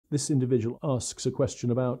this individual asks a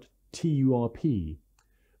question about TURP.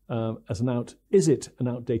 Is it an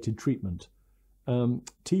outdated treatment?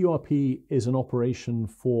 TURP is an operation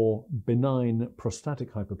for benign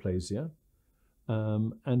prostatic hyperplasia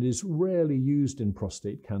and is rarely used in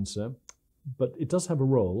prostate cancer, but it does have a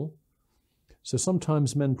role. So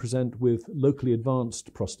sometimes men present with locally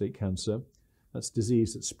advanced prostate cancer. That's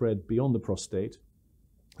disease that's spread beyond the prostate,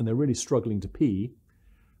 and they're really struggling to pee,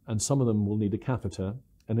 and some of them will need a catheter.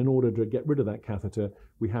 And in order to get rid of that catheter,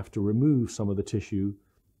 we have to remove some of the tissue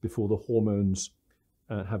before the hormones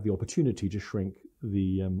have the opportunity to shrink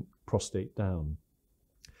the prostate down.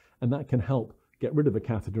 And that can help get rid of a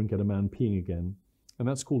catheter and get a man peeing again. And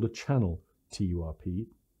that's called a channel TURP.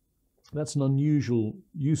 That's an unusual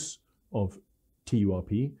use of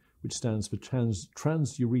TURP, which stands for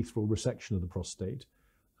transurethral resection of the prostate.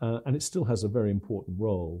 And it still has a very important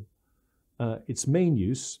role. Its main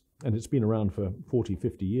use, and it's been around for 40,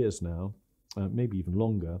 50 years now, maybe even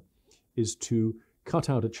longer, is to cut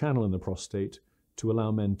out a channel in the prostate to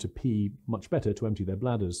allow men to pee much better, to empty their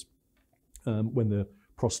bladders when the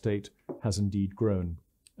prostate has indeed grown.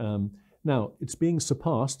 Now, it's being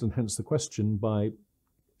surpassed, and hence the question, by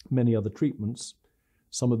many other treatments.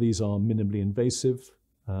 Some of these are minimally invasive.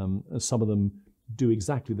 Some of them do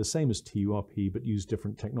exactly the same as TURP, but use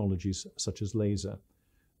different technologies such as laser.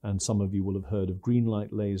 And some of you will have heard of green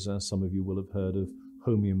light laser. Some of you will have heard of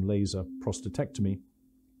holmium laser prostatectomy.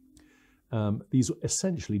 These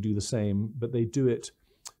essentially do the same, but they do it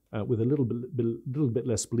with a little bit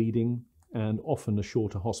less bleeding and often a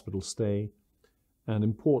shorter hospital stay. And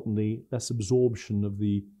importantly, less absorption of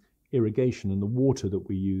the irrigation and the water that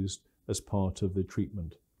we used as part of the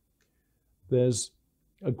treatment. There's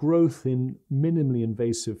a growth in minimally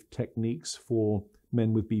invasive techniques for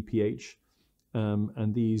men with BPH,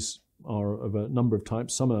 and these are of a number of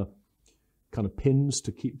types. Some are kind of pins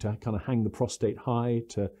to kind of hang the prostate high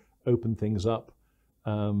to open things up.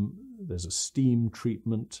 There's a steam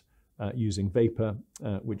treatment using vapor,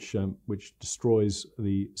 which destroys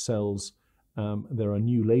the cells. There are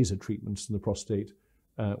new laser treatments in the prostate,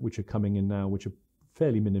 which are coming in now, which are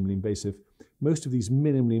fairly minimally invasive. Most of these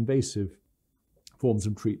minimally invasive forms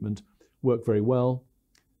of treatment work very well.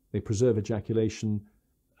 They preserve ejaculation,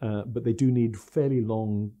 but they do need fairly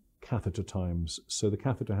long catheter times. So the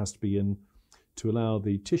catheter has to be in to allow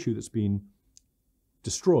the tissue that's been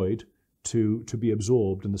destroyed to be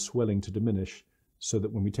absorbed and the swelling to diminish, so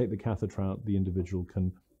that when we take the catheter out, the individual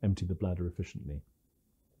can empty the bladder efficiently.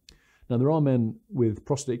 Now, there are men with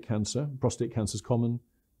prostate cancer. Prostate cancer is common.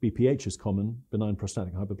 BPH is common. Benign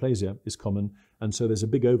prostatic hyperplasia is common. And so there's a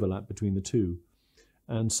big overlap between the two.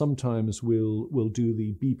 And sometimes we'll do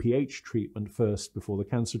the BPH treatment first before the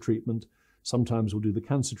cancer treatment. Sometimes we'll do the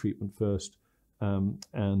cancer treatment first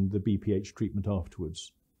and the BPH treatment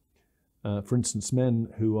afterwards. For instance, men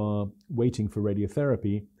who are waiting for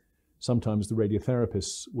radiotherapy, sometimes the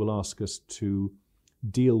radiotherapists will ask us to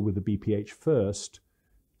deal with the BPH first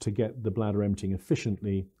to get the bladder emptying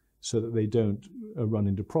efficiently, so that they don't run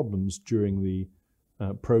into problems during the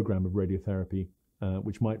program of radiotherapy,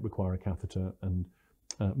 which might require a catheter and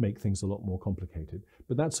make things a lot more complicated.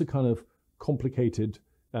 But that's a kind of complicated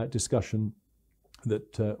discussion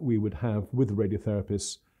that we would have with the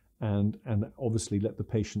radiotherapists, and obviously let the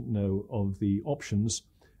patient know of the options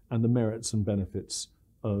and the merits and benefits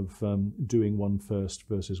of doing one first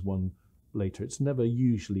versus one later. It's never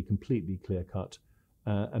usually completely clear-cut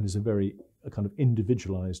and is a very kind of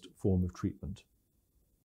individualized form of treatment.